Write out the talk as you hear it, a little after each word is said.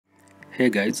Hey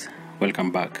guys,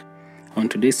 welcome back. On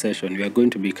today's session, we are going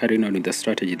to be carrying on with the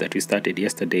strategy that we started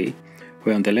yesterday,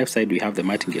 where on the left side we have the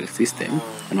Martingale system,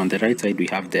 and on the right side we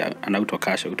have an auto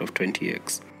cash out of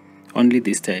 20x. Only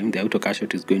this time, the auto cash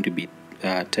out is going to be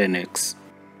 10x,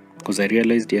 because I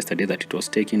realized yesterday that it was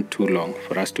taking too long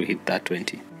for us to hit that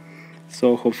 20.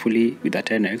 So hopefully with the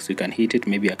 10x, we can hit it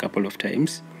maybe a couple of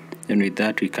times, and with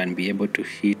that we can be able to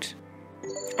hit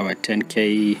our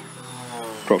 10k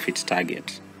profit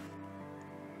target.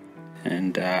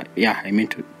 And I mean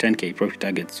to 10k profit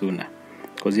target sooner,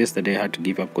 because yesterday I had to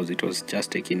give up because it was just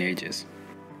taking ages.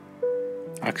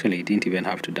 Actually, I didn't even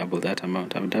have to double that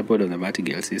amount. I've doubled on the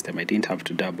Martingale system. I didn't have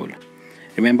to double.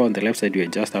 Remember, on the left side we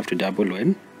just have to double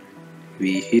when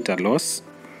we hit a loss.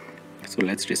 So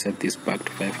let's reset this back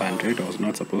to 500. I was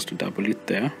not supposed to double it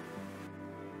there.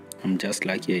 I'm just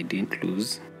lucky I didn't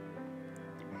lose.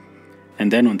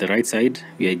 And then on the right side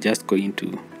we are just going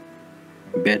to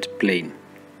bet plain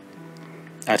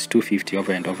at 250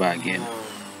 over and over again.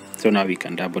 So now we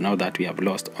can double now that we have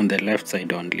lost on the left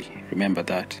side only. Remember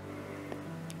that,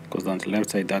 because on the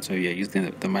left side that's why we are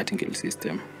using the Martingale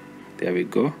system. There we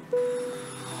go.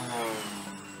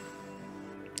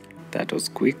 That was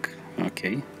quick.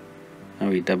 Okay, now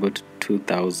we doubled to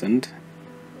 2000.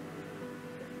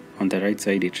 On the right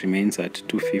side it remains at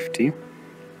 250.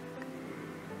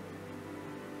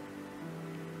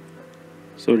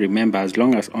 So remember, as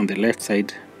long as on the left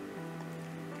side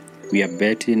we are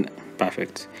betting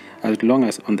perfect. As long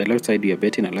as on the left side we are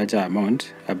betting a larger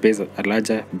amount, a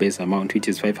larger base amount, which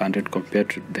is 500 compared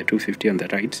to the 250 on the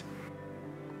right,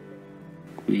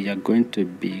 we are going to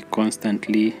be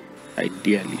constantly,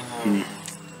 ideally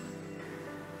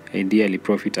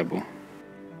profitable.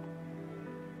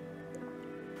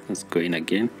 Let's go in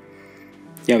again.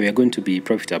 Yeah, we are going to be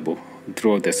profitable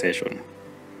throughout the session,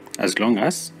 as long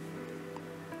as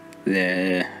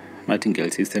the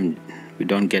Martingale system, we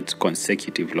don't get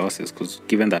consecutive losses, because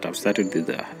given that I've started with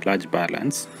a large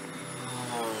balance,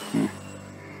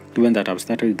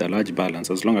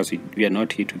 as long as we are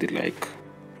not hit with like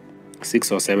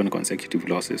 6 or 7 consecutive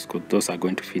losses, because those are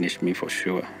going to finish me for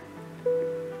sure.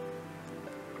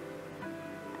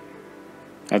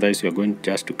 Otherwise, we are going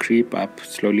just to creep up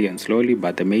slowly and slowly,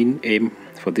 but the main aim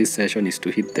for this session is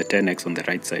to hit the 10x on the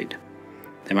right side.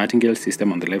 The Martingale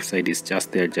system on the left side is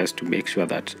just there just to make sure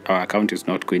that our account is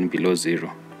not going below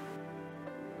 0.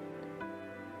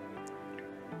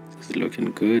 It's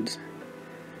looking good.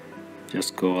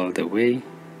 Just go all the way.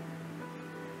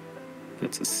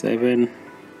 That's a 7,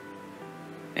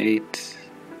 8,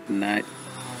 9.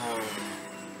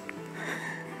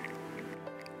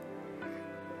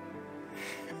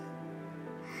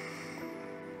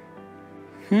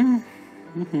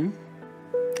 Mm-hmm.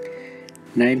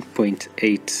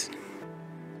 9.8.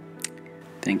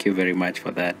 Thank you very much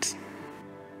for that.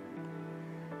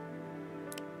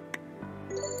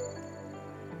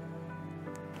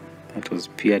 That was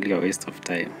purely a waste of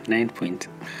time. 9 point.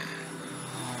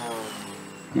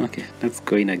 Okay, let's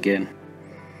go in again.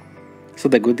 So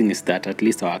the good thing is that at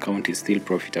least our account is still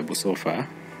profitable so far.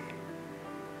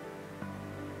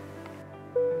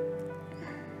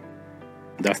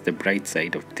 That's the bright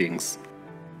side of things,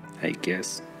 I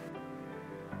guess.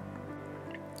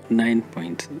 9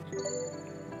 point.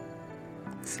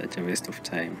 Such a waste of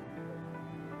time.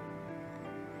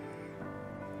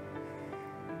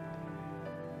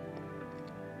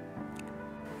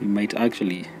 We might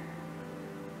actually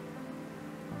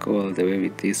go all the way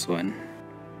with this one.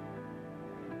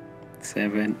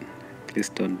 7. Please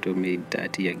don't do me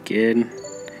dirty again.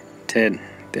 10.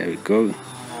 There we go.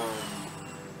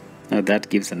 Now that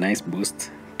gives a nice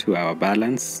boost to our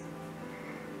balance.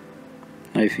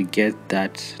 Now if we get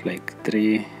that like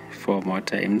 3-4 more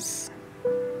times,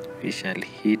 we shall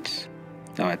hit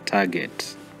our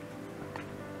target.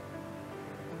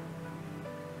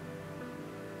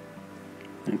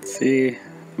 Let's see,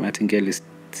 Martingale is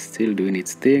still doing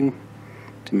its thing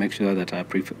to make sure that our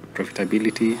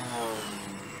profitability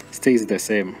stays the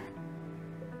same.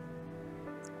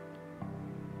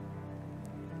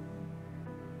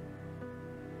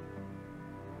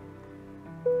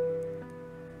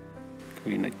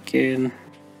 Going again.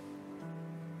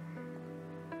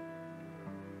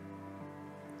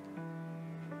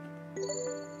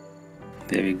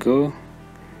 There we go.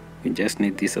 We just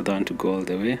need this other one to go all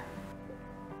the way.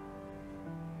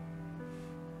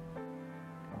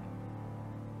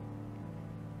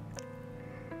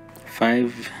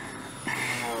 Five.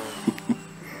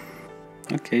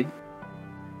 Okay.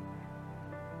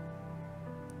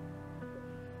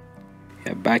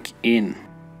 We are back in.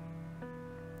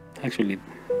 Actually,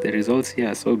 the results here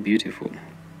are so beautiful.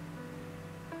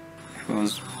 If I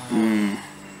was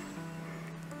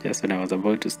Just when I was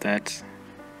about to start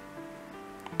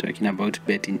talking about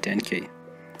betting 10k.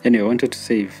 Anyway, I wanted to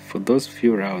say for those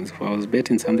few rounds, if I was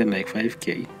betting something like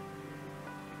 5k,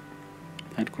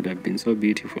 that could have been so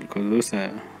beautiful, because those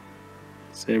are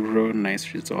several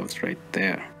nice results right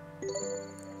there.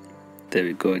 There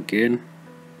we go again.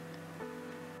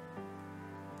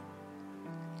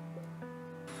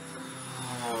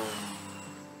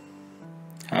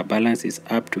 Our balance is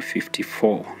up to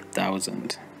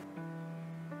 54,000.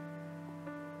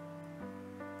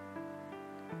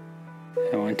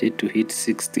 I want it to hit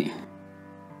 60.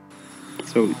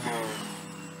 So,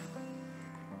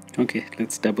 okay,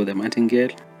 let's double the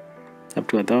martingale up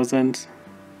to 1,000.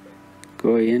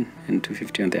 Go in, and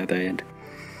 250 on the other end.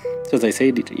 So as I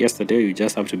said yesterday, you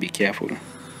just have to be careful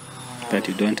that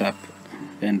you don't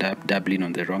end up doubling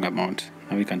on the wrong amount.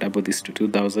 Now we can double this to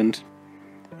 2,000.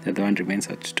 The other one remains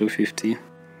at 250.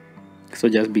 So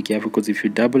just be careful, because if you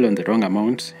double on the wrong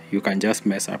amount, you can just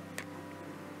mess up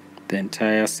the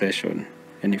entire session,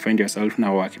 and you find yourself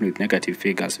now working with negative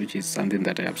figures, which is something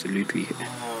that I absolutely hate.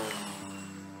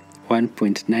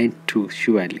 1.92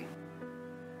 surely.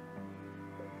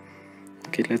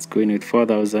 Okay, let's go in with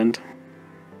 4,000.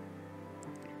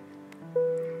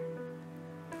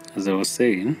 As I was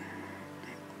saying,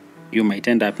 you might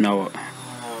end up now.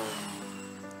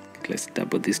 Let's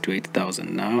double this to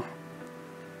 8,000 now.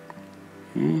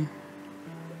 Now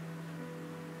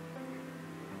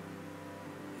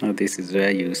this is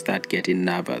where you start getting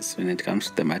nervous when it comes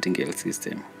to the martingale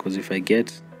system, because if I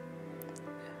get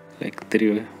like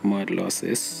 3 more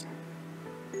losses,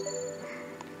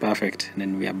 perfect, and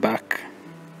then we are back.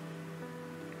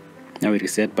 Now we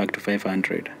reset back to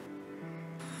 500.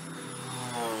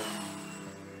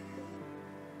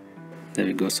 There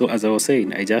we go. So as I was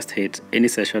saying, I just hate any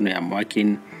session where I'm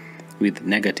working with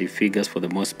negative figures. For the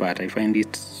most part, I find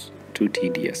it too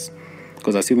tedious,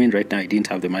 because assuming right now I didn't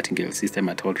have the martingale system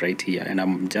at all right here, and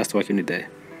I'm just working with the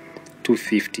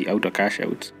 250 auto cash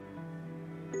out,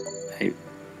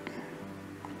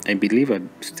 I believe I'd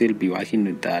still be working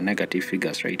with the negative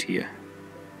figures right here.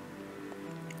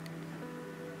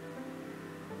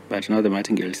 But now the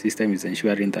martingale system is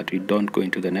ensuring that we don't go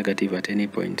into the negative at any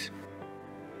point.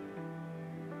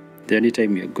 The only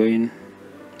time you're going,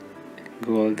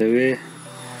 go all the way.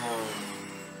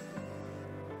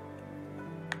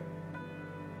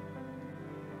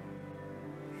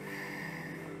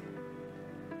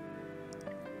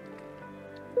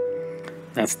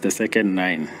 That's the second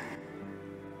 9.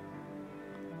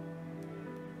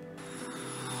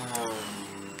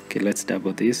 Okay, let's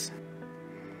double this.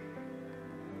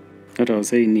 What I was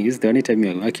saying is, the only time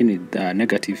you're working with a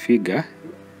negative figure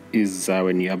is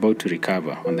when you're about to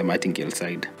recover on the martingale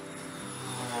side.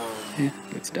 Okay,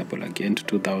 let's double again to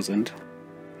 2,000.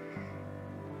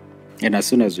 And as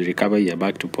soon as we recover, you're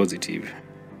back to positive.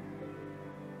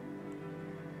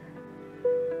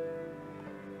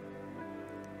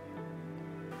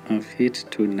 I've hit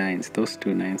 2 9s. Those 2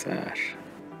 9s are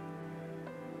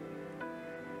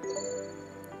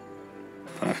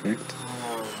perfect.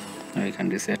 Now we can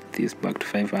reset this back to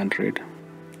 500.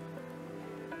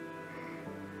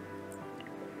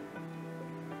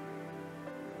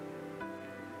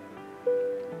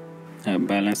 Our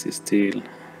balance is still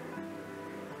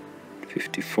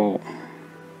 54.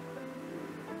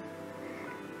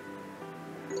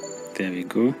 There we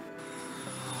go.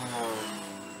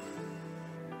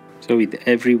 So with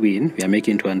every win, we are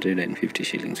making 250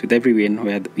 shillings. With every win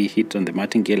where we hit on the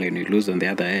martingale and we lose on the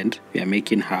other end, we are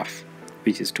making half,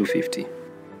 which is 250.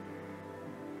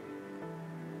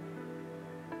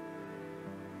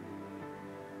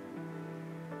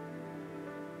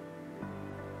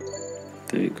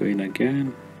 There we go in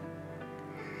again.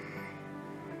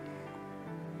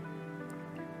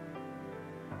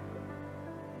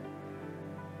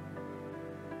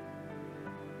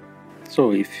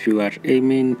 So if you are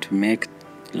aiming to make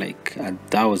like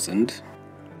 1,000,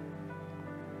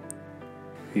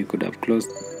 you could have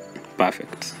closed.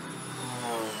 Perfect.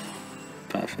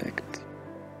 Perfect.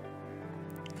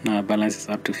 Now our balance is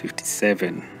up to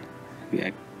 57. We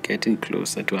are getting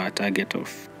closer to our target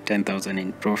of 10,000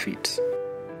 in profit.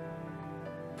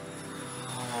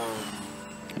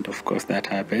 And of course that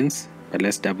happens, but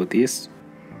let's double this.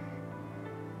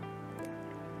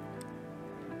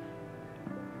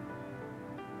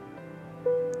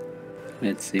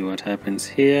 Let's see what happens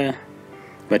here.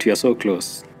 But we are so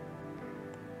close.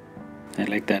 I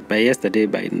like that. By yesterday,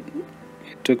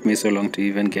 it took me so long to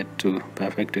even get to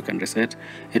perfect. We can reset.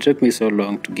 It took me so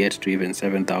long to get to even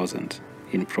 7,000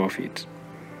 in profit.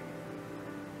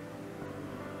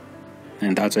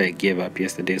 And that's why I gave up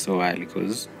yesterday so early,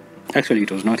 because Actually,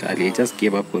 it was not early. I just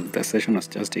gave up because the session was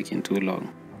just taking too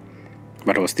long.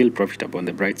 But I was still profitable on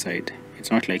the bright side.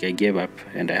 It's not like I gave up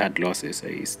and I had losses.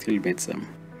 I still made some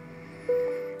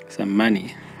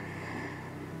money.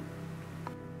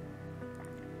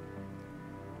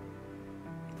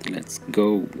 Let's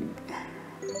go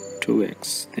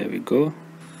 2x. There we go.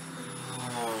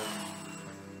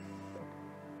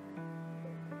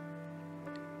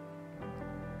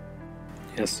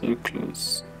 You're so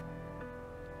close.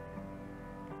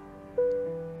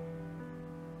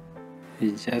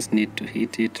 You just need to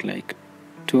hit it like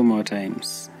 2 more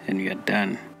times and you're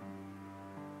done.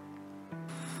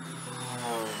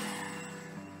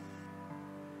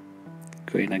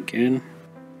 Going again.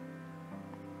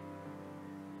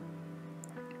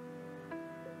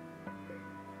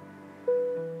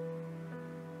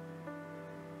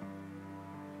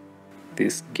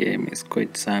 This game is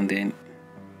quite something.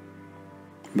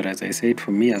 But as I said,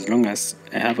 for me, as long as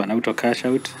I have an auto cash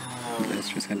out,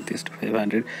 let's reset this to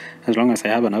 500. As long as I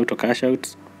have an auto cash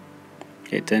out,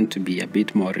 I tend to be a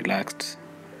bit more relaxed,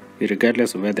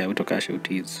 regardless of where the auto cash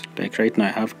out is. Like right now,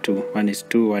 I have two. One is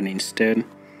 2, one is 10.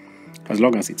 As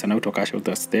long as it's an auto cash out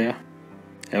that's there,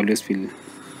 I always feel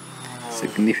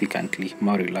significantly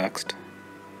more relaxed.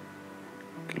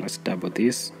 Okay, let's double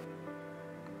this.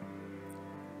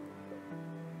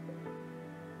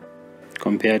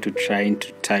 Compared to trying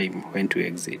to time when to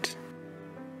exit.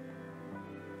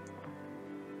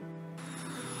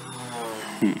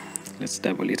 Let's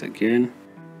double it again.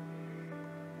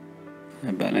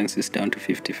 My balance is down to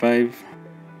 55.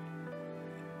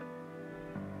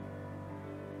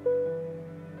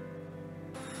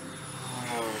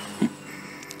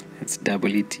 Let's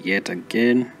double it yet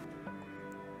again.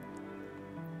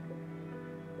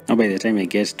 Now by the time I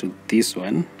get to this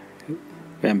one,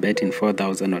 where I'm betting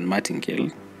 4,000 on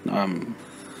Martingale, now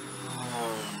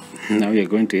we're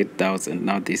going to 8,000.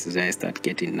 Now this is where I start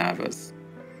getting nervous,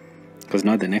 because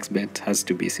now the next bet has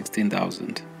to be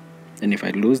 16,000, and if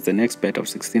I lose the next bet of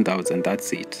 16,000,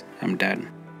 that's it, I'm done,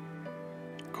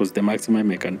 because the maximum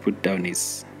I can put down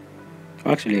is,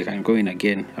 actually I can go in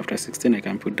again after 16. I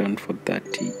can put down for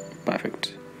 30.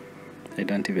 Perfect. I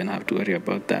don't even have to worry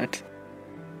about that.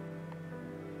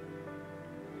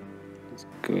 Let's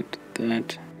go to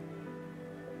that.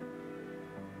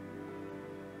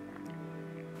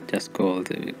 Just go all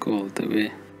the way, go all the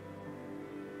way.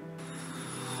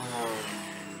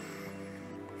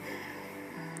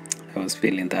 I was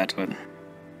feeling that one,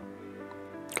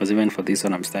 because even for this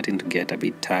one I'm starting to get a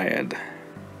bit tired.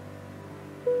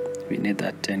 We need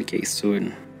that 10k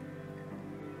soon.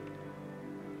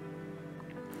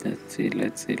 Let's see,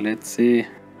 let's see, let's see.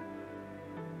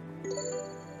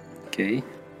 Okay.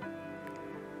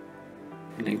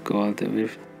 Will you go all the way?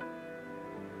 Of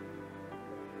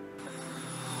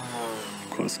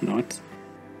course not.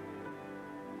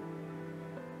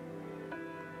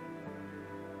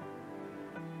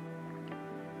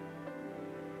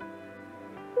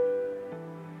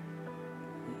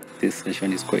 This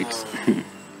session is quite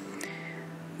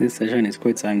this session is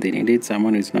quite something. You need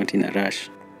someone who's not in a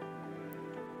rush.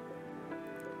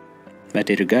 But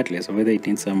regardless of whether it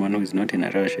needs someone who is not in a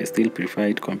rush, I still prefer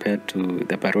it compared to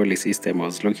the parole system I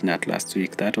was looking at last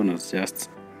week. That one was just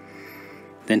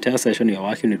the entire session you're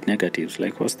working with negatives.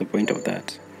 Like, what's the point of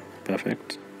that?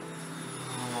 Perfect.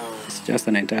 It's just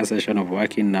an entire session of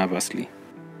working nervously.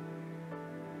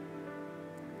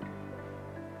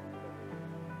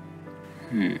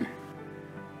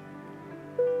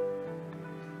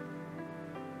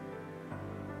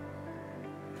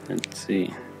 Let's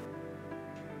see.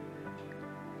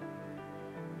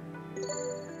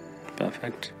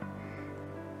 Perfect.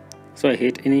 So I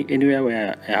hate anywhere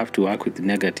where I have to work with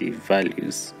negative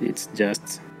values. It's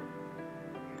just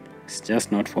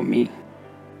not for me,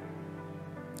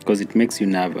 because it makes you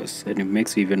nervous and it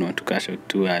makes you even want to cash out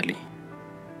too early.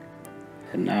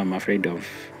 And now I'm afraid of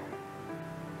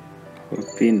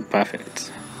being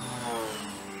perfect.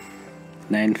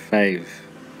 9.5.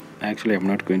 Actually, I'm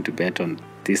not going to bet on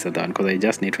this other one because I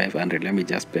just need 500. Let me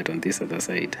just bet on this other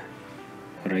side,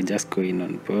 or I just go in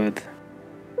on both.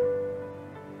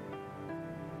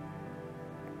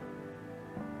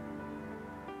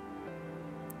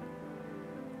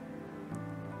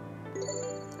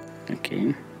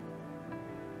 Okay.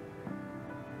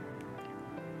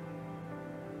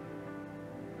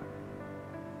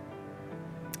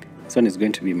 This one is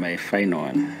going to be my final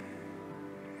one,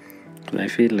 but I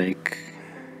feel like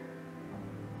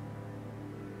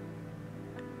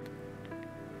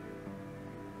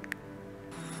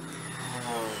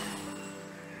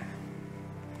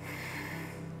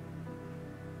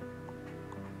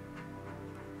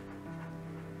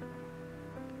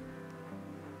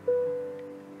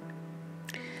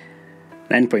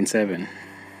 9.7.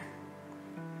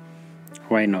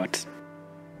 Why not?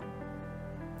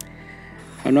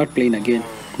 I'm not playing again.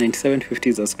 97.50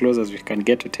 is as close as we can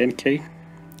get to 10k.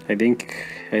 I think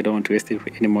I don't want to waste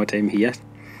any more time here.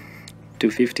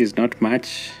 250 is not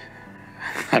much.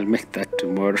 I'll make that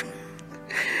tomorrow.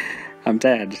 I'm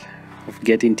tired of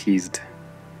getting teased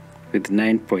with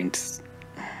 9 points.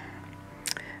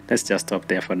 Let's just stop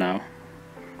there for now.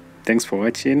 Thanks for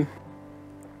watching.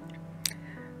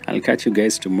 I'll catch you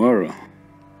guys tomorrow.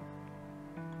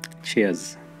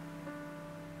 Cheers.